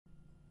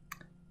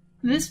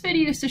This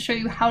video is to show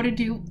you how to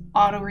do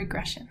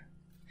autoregression.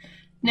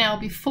 Now,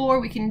 before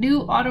we can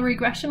do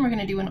autoregression, we're going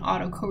to do an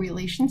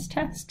autocorrelations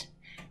test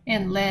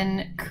and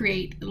then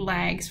create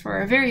lags for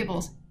our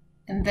variables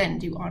and then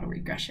do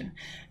autoregression.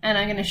 And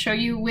I'm going to show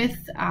you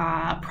with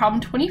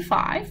problem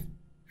 25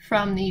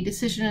 from the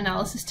decision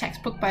analysis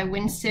textbook by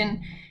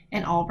Winston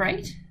and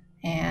Albright.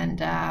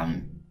 And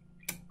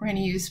we're going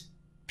to use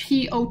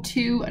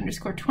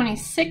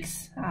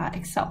PO2_26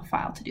 Excel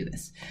file to do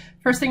this.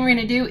 First thing we're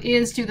going to do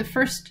is do the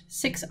first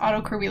 6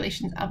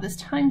 autocorrelations of this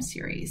time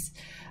series.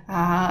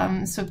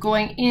 So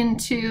going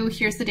into,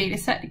 here's the data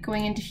set,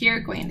 going into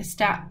here, going into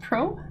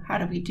Statpro. How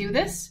do we do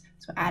this?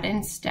 So add in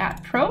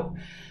Statpro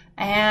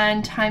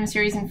and time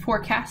series and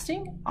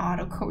forecasting.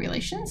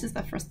 Autocorrelations is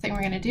the first thing we're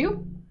going to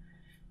do.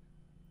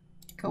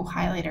 Go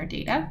highlight our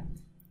data.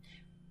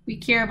 We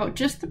care about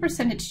just the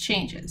percentage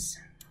changes.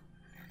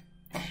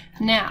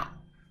 Now,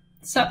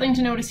 something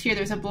to notice here,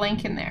 there's a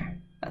blank in there.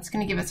 That's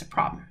going to give us a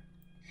problem.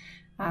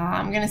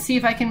 I'm going to see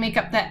if I can make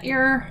up that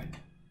error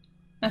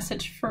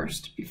message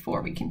first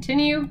before we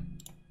continue.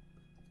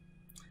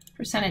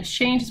 Percentage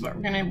change is what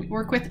we're going to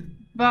work with,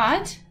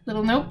 but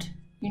little note,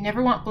 you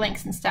never want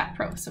blanks in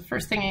Statpro. So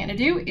first thing I'm going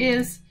to do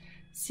is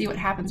see what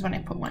happens when I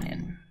put one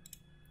in.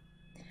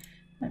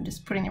 I'm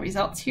just putting the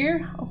results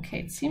here. Okay,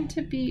 it seemed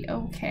to be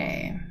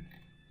okay.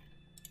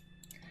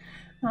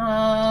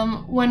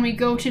 When we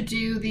go to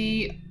do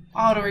the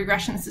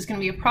autoregression, this is going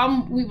to be a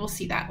problem. We will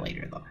see that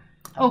later though.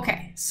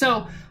 Okay,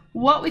 so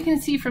what we can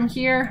see from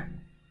here,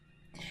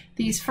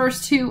 these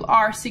first two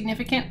are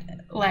significant,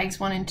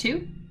 lags 1 and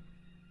 2.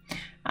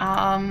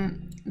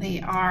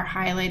 They are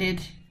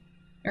highlighted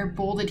or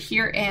bolded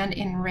here and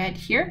in red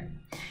here.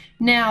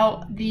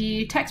 Now,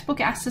 the textbook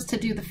asks us to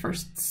do the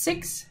first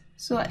 6,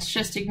 so let's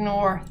just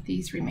ignore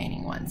these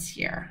remaining ones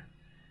here.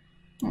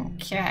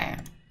 Okay.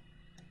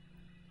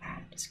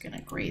 I'm just going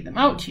to gray them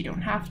out. You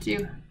don't have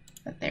to,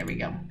 but there we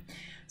go.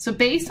 So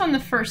based on the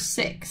first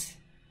 6,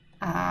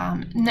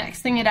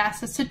 next thing it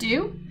asks us to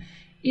do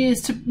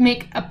is to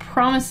make a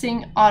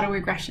promising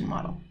autoregression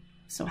model.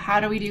 So how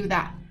do we do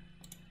that?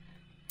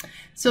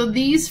 So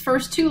these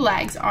first 2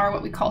 lags are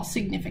what we call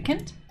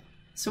significant.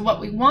 So what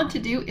we want to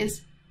do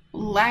is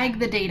lag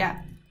the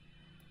data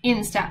in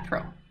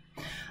Statpro.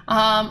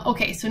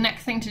 Okay, so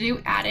next thing to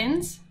do,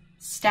 add-ins,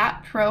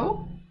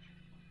 Statpro,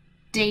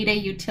 data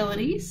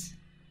utilities,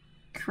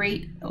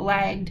 create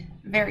lagged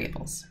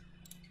variables.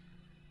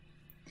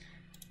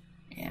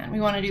 And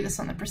we want to do this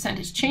on the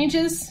percentage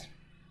changes.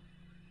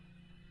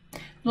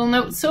 Little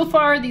note, so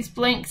far these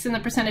blanks in the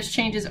percentage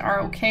changes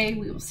are okay.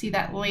 We will see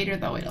that later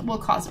though. It will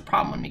cause a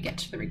problem when we get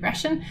to the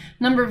regression.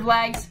 Number of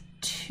lags,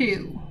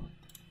 2.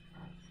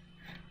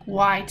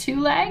 Why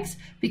 2 lags?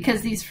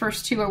 Because these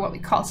first 2 are what we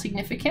call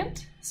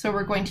significant. So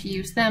we're going to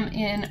use them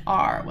in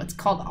our what's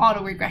called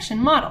autoregression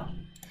model.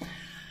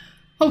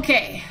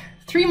 Okay,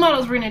 3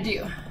 models we're going to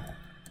do.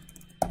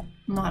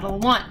 Model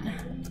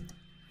 1,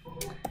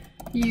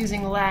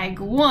 using lag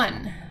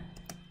 1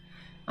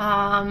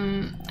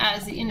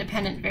 as the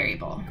independent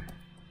variable.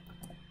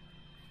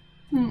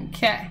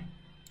 Okay,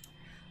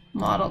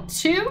 model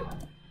 2,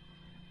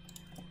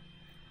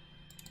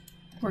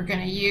 we're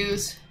going to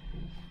use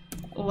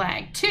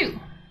lag 2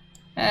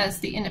 as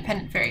the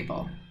independent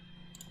variable.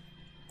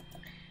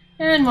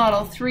 And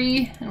model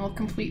 3, and we'll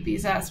complete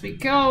these as we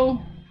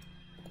go,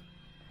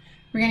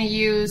 we're going to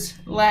use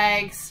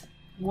lags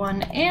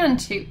 1 and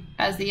 2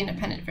 as the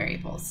independent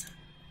variables.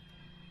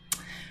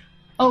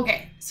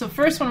 Okay, so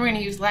first one we're going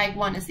to use lag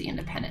 1 as the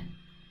independent.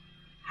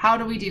 How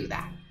do we do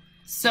that?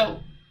 So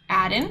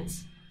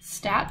add-ins,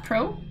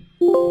 Statpro,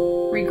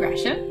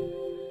 regression,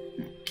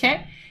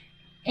 okay,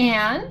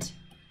 and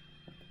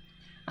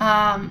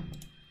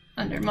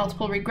under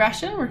multiple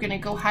regression we're going to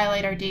go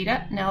highlight our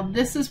data. Now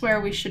this is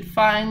where we should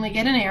finally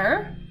get an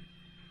error.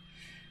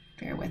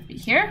 Bear with me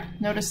here.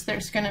 Notice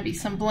there's going to be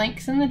some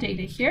blanks in the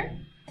data here.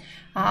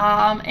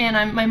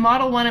 And my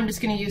model 1, I'm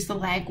just going to use the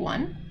lag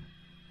 1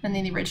 and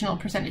then the original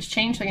percentage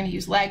change. So I'm going to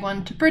use lag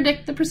 1 to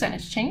predict the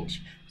percentage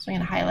change. So I'm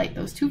going to highlight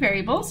those 2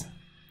 variables.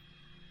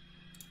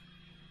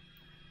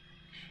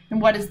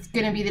 And what is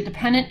going to be the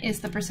dependent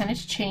is the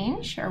percentage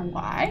change, or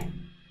y.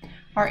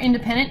 Our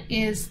independent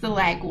is the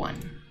lag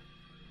 1.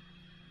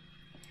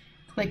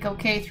 Click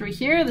OK through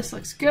here. This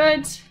looks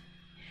good.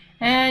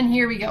 And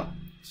here we go.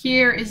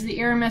 Here is the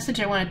error message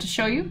I wanted to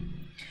show you.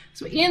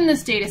 So in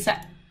this data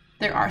set,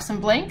 there are some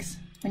blanks.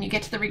 When you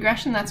get to the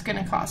regression, that's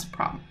going to cause a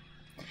problem.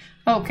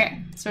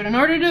 Okay, so in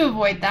order to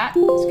avoid that,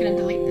 I'm just going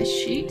to delete this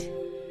sheet.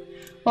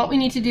 What we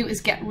need to do is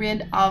get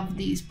rid of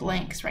these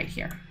blanks right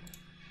here.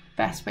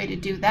 Best way to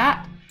do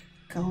that,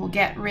 go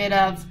get rid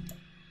of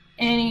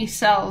any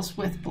cells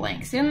with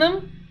blanks in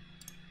them.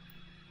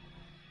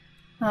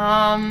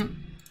 And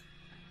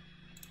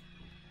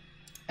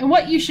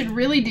what you should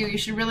really do, you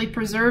should really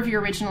preserve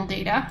your original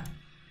data.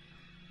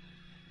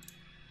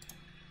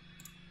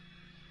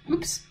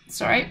 Oops,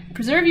 sorry.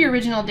 Preserve your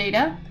original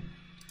data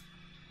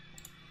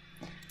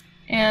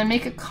and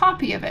make a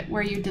copy of it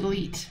where you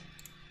delete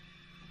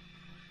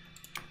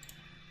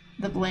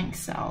the blank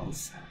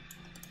cells.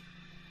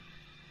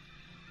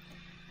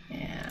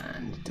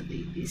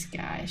 these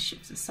guys,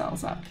 shift the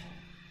cells up.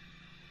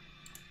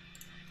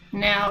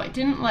 Now it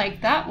didn't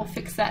like that. We'll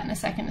fix that in a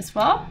second as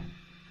well.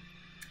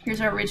 Here's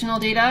our original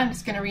data. I'm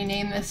just going to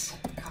rename this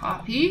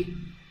copy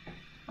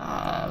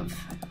of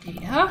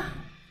data.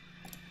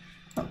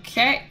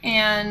 Okay,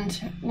 and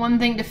one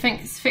thing to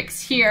fix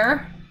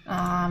here,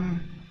 or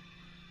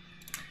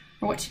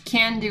what you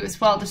can do as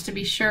well, just to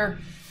be sure,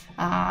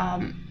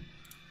 the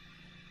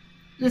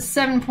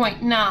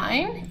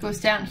 7.9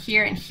 goes down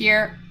here and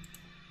here.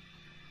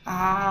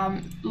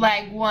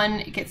 Lag 1,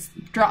 it gets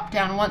dropped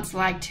down once.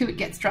 Lag 2, it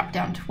gets dropped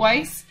down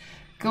twice.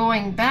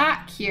 Going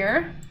back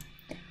here,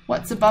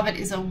 what's above it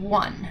is a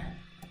 1.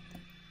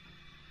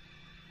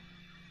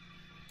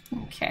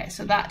 Okay,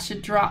 so that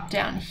should drop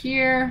down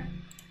here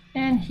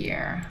and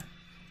here.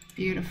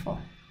 Beautiful.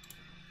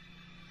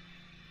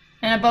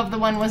 And above the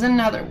 1 was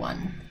another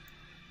 1.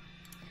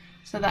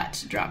 So that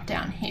should drop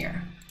down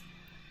here.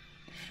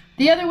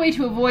 The other way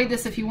to avoid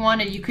this, if you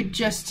wanted, you could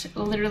just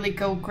literally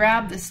go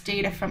grab this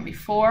data from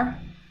before,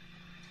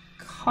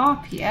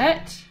 copy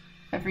it,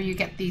 if ever you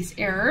get these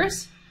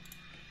errors,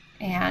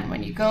 and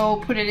when you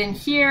go put it in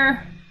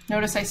here,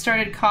 notice I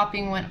started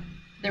copying when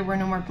there were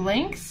no more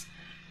blanks.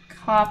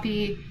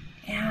 Copy,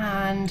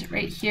 and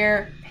right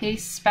here,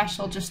 paste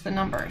special, just the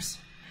numbers.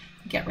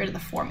 Get rid of the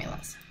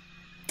formulas.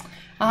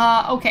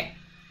 Okay,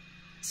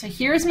 so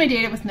here's my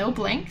data with no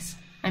blanks.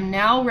 I'm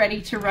now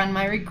ready to run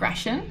my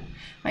regression.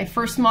 My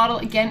first model,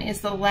 again, is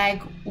the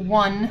lag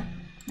 1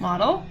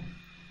 model.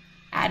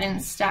 Add in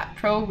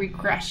Statpro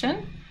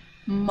regression,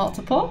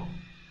 multiple.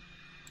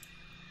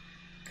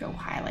 Go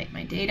highlight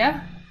my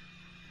data.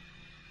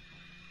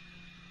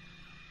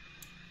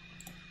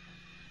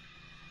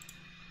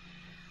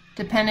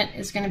 Dependent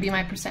is going to be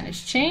my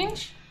percentage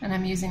change, and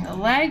I'm using the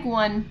lag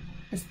 1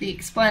 as the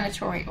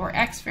explanatory or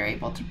X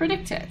variable to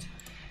predict it.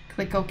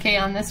 Click OK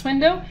on this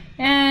window,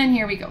 and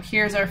here we go.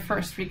 Here's our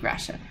first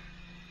regression.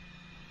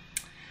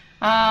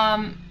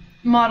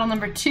 Model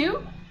number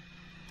 2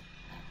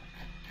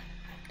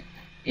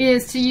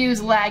 is to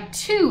use lag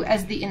 2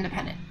 as the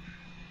independent.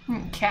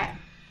 Okay.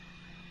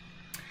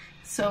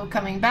 So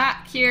coming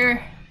back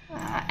here,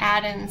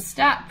 add in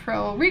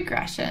Statpro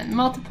regression,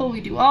 multiple.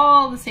 We do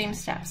all the same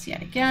steps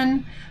yet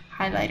again.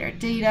 Highlight our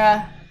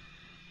data.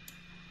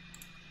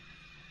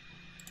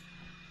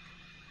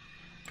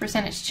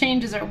 Percentage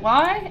change is our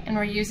Y, and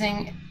we're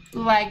using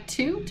lag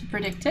 2 to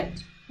predict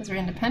it as our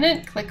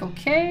independent. Click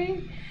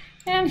OK.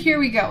 And here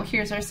we go.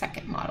 Here's our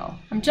second model.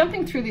 I'm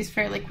jumping through these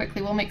fairly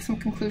quickly. We'll make some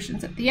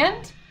conclusions at the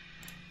end.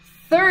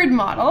 Third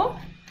model.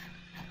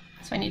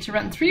 So I need to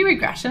run 3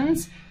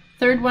 regressions.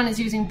 Third one is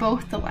using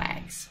both the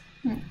lags.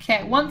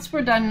 Okay, once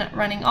we're done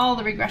running all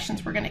the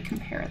regressions, we're going to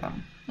compare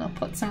them. I'll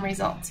put some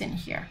results in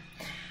here.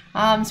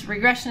 So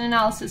regression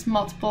analysis,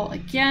 multiple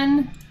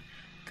again.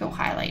 Go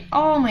highlight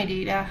all my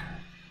data.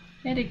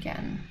 Hit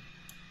again.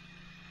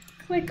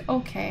 Click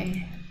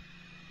OK.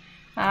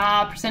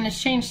 Percentage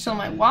change, still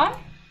my Y.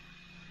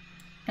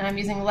 And I'm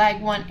using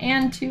lag 1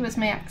 and 2 as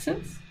my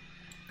X's.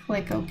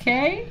 Click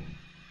OK.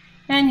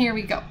 And here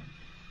we go.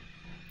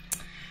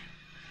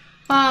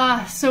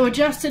 So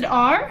adjusted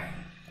R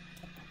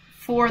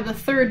for the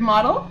third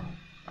model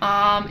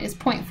is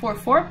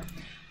 0.44.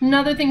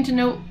 Another thing to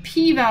note,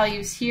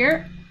 p-values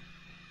here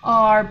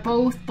are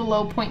both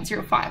below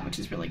 0.05, which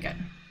is really good.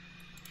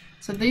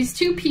 So these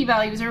two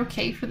p-values are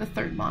okay for the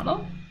third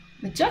model.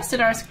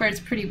 Adjusted R-squared is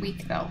pretty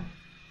weak though.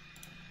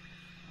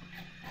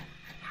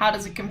 How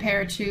does it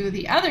compare to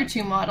the other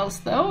 2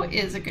 models though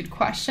is a good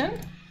question.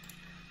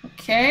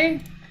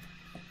 Okay.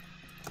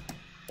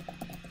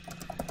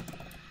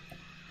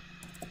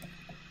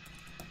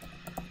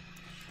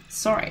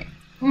 Sorry.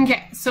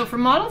 Okay, so for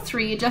model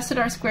 3, adjusted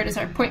R-squared is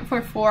our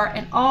 0.44,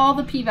 and all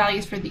the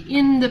p-values for the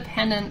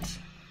independent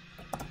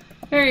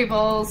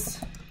variables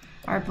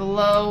are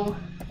below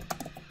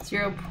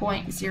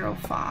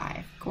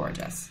 0.05.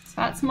 Gorgeous. So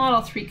that's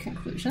model 3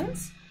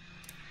 conclusions.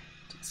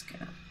 Just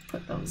gonna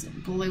put those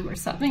in blue or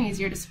something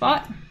easier to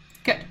spot.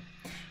 Good.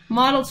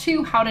 Model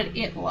 2, how did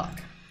it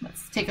look?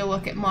 Let's take a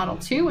look at model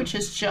 2, which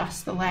is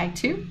just the lag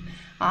 2.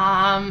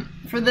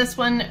 For this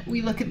one,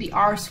 we look at the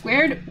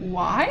R-squared.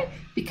 Why?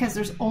 Because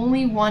there's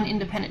only one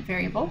independent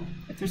variable.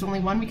 If there's only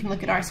one, we can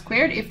look at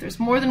R-squared. If there's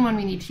more than one,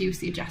 we need to use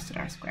the adjusted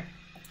R-squared.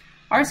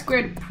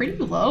 R-squared pretty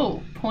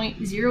low,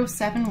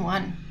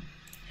 0.071.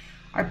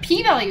 Our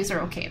p-values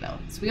are okay though.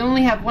 So we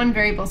only have one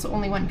variable, so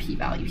only one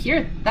p-value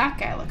here. That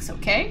guy looks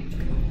okay,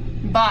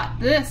 but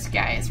this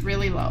guy is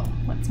really low.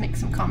 Let's make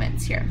some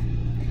comments here.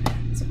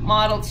 So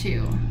model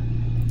 2,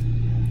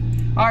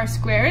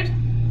 R-squared,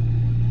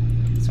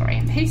 sorry,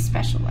 and paste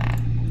special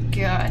add,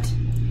 good,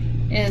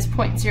 is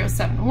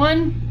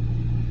 0.071.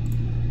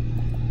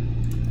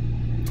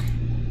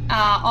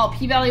 All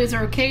p-values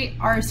are okay.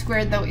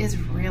 R-squared though is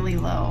really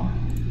low.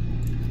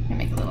 Let me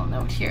make a little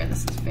note here,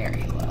 this is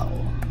very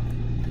low.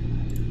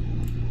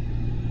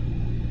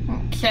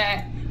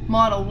 Okay,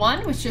 model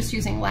 1 was just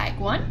using lag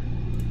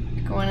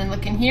 1. Go in and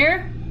look in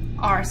here,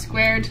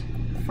 R-squared,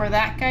 for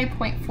that guy,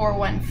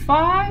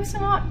 0.415, so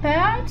not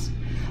bad.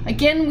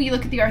 Again, we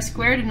look at the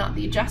r-squared and not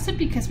the adjusted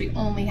because we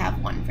only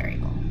have one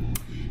variable.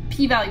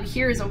 P-value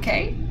here is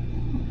okay.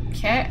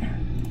 Okay.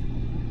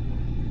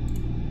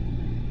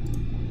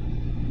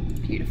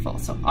 Beautiful.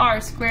 So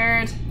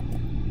r-squared,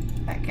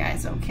 that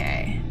guy's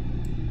okay.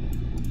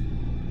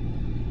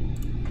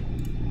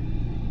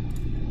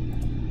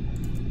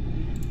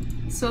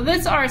 So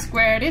this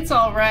r-squared, it's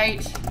all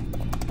right,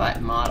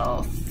 but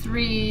model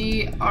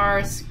 3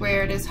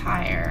 r-squared is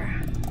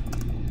higher.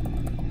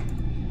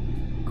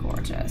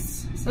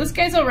 Gorgeous. So this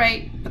guy's all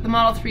right, but the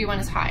model 3 one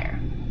is higher.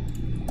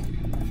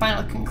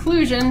 Final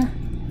conclusion,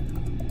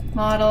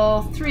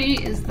 model 3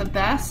 is the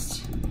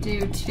best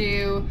due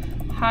to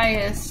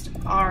highest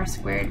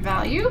r-squared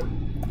value.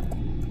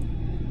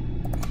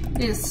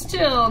 It is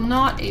still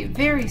not a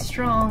very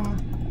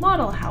strong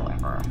model,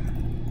 however.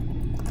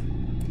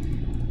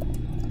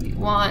 We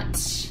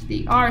want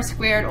the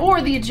r-squared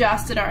or the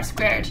adjusted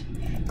r-squared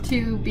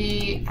to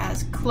be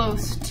as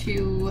close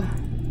to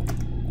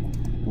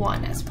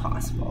 1 as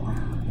possible.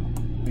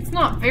 It's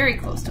not very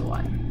close to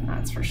 1,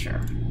 that's for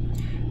sure.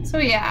 So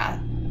yeah,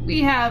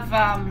 we have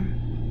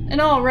an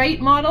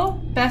alright model.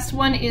 Best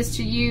one is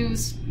to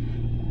use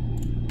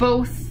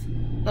both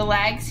the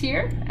lags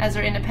here as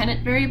our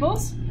independent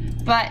variables,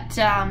 but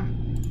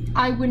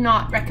I would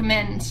not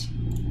recommend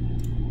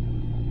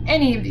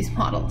any of these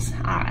models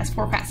as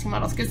forecasting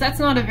models because that's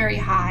not a very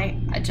high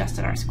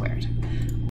adjusted r-squared.